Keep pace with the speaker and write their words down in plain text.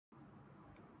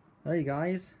Hey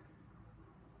guys,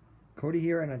 Cody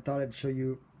here, and I thought I'd show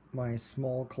you my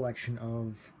small collection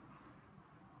of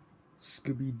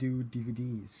Scooby Doo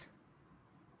DVDs.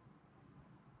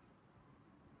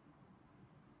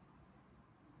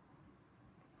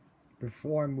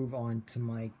 Before I move on to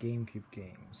my GameCube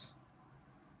games.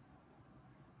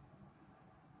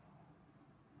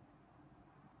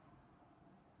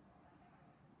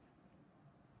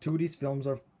 Two of these films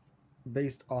are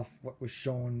based off what was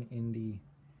shown in the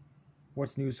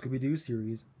What's New Scooby Doo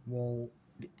series, while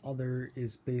the other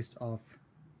is based off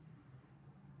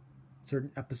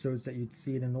certain episodes that you'd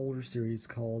see in an older series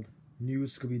called New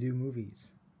Scooby Doo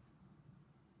Movies,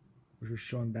 which was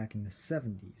shown back in the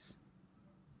 70s.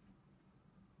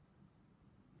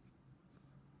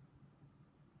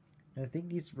 And I think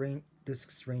these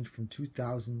discs range from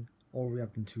 2000 all the way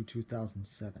up into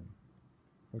 2007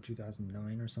 or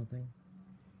 2009 or something.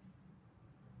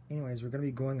 Anyways, we're going to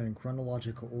be going in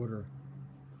chronological order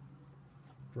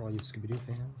for all you Scooby-Doo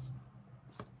fans.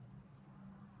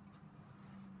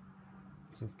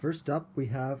 So first up, we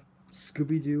have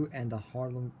Scooby-Doo and the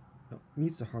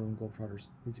meets the Harlem Globetrotters.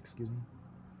 Please excuse me.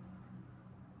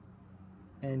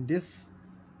 And this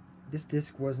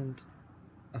disc wasn't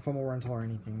a FOMO rental or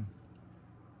anything.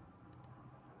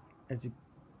 It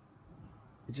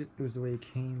was the way it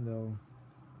came, though.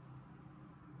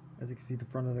 As you can see, the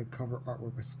front of the cover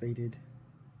artwork was faded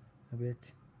a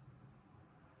bit.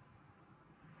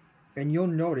 And you'll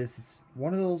notice it's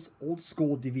one of those old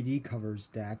school DVD covers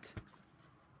that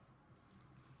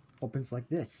opens like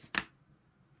this.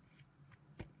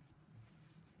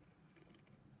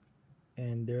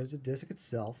 And there's the disc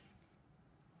itself.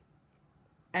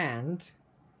 And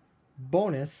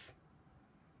bonus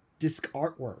disc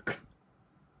artwork.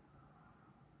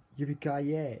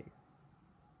 Yippee-ki-yay.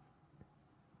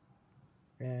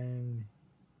 And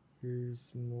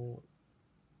here's some little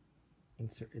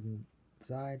insert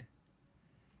inside,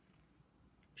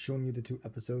 showing you the two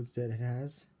episodes that it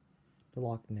has: the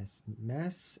Loch Ness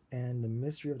Mess and the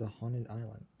Mystery of the Haunted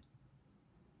Island,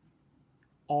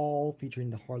 all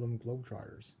featuring the Harlem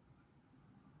Globetrotters,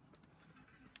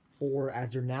 or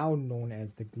as they're now known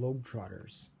as the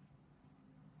Globetrotters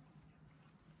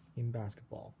in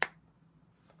basketball.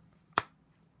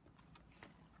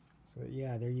 So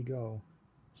yeah, there you go.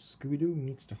 Scooby-Doo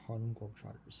meets the Harlem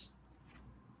Globetrotters.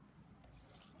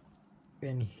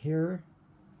 And here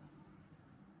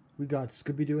we got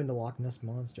Scooby-Doo and the Loch Ness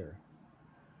Monster.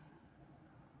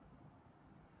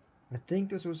 I think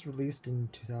this was released in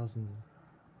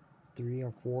 2003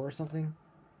 or 4 or something.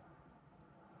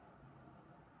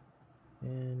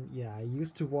 And yeah, I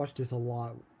used to watch this a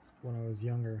lot when I was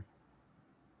younger.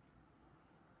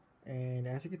 And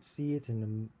as you can see, it's in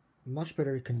a much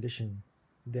better condition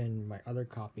than my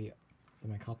copy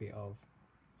of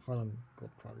Harlem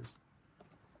Globetrotters.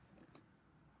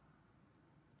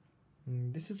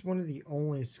 This is one of the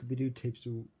only Scooby-Doo tapes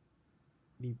to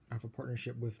have a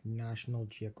partnership with National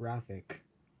Geographic.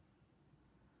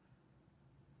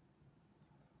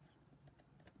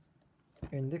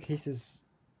 And the case is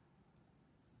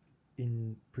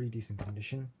in pretty decent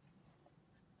condition.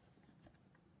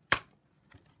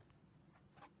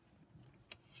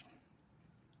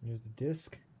 Here's the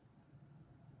disc.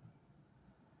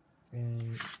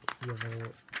 And you have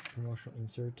a promotional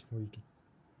insert where you can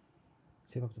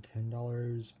save up to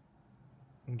 $10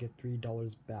 and get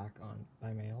 $3 back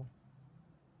by mail.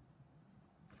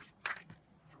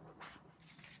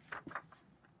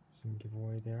 Some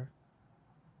giveaway there.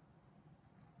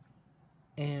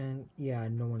 And yeah,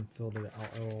 no one filled it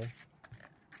out at all.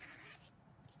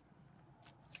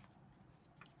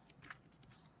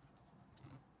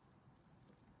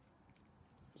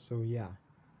 So yeah,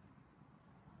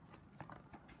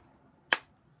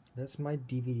 that's my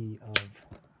DVD of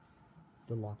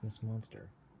the Loch Ness Monster.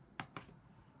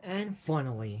 And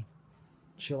finally,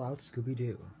 Chill Out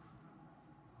Scooby-Doo.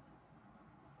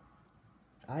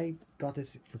 I got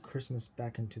this for Christmas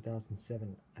back in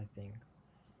 2007, I think.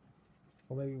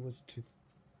 Or maybe it was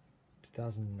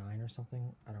 2009 or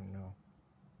something. I don't know.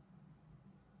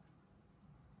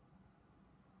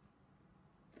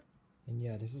 And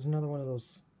yeah, this is another one of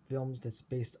those films that's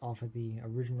based off of the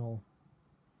original,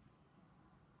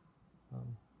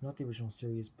 not the original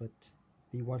series, but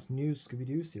the What's New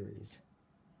Scooby-Doo series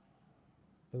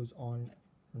that was on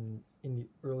in the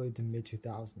early to mid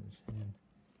 2000s. And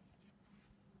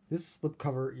this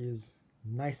slipcover is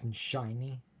nice and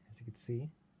shiny, as you can see.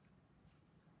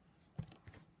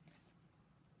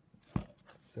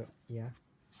 So yeah,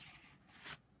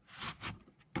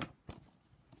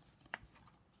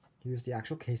 here's the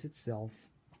actual case itself.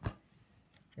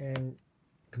 And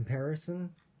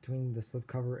comparison, between the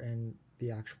slipcover and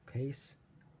the actual case.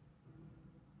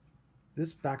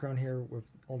 This background here with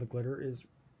all the glitter is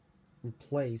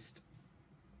replaced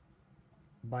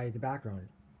by the background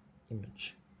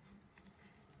image.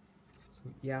 So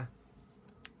yeah.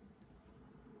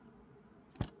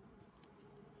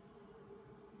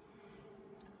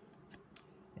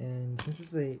 And since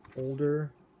this is a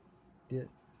older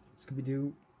Scooby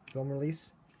Doo film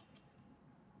release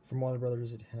from Warner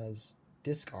Brothers, it has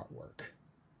disc artwork,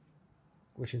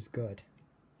 which is good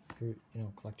for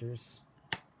collectors.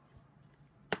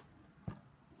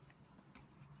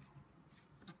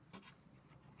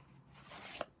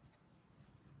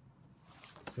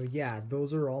 So yeah,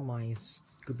 those are all my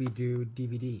Scooby Doo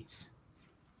DVDs.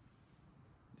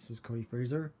 This is Cody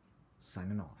Fraser,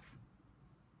 signing off.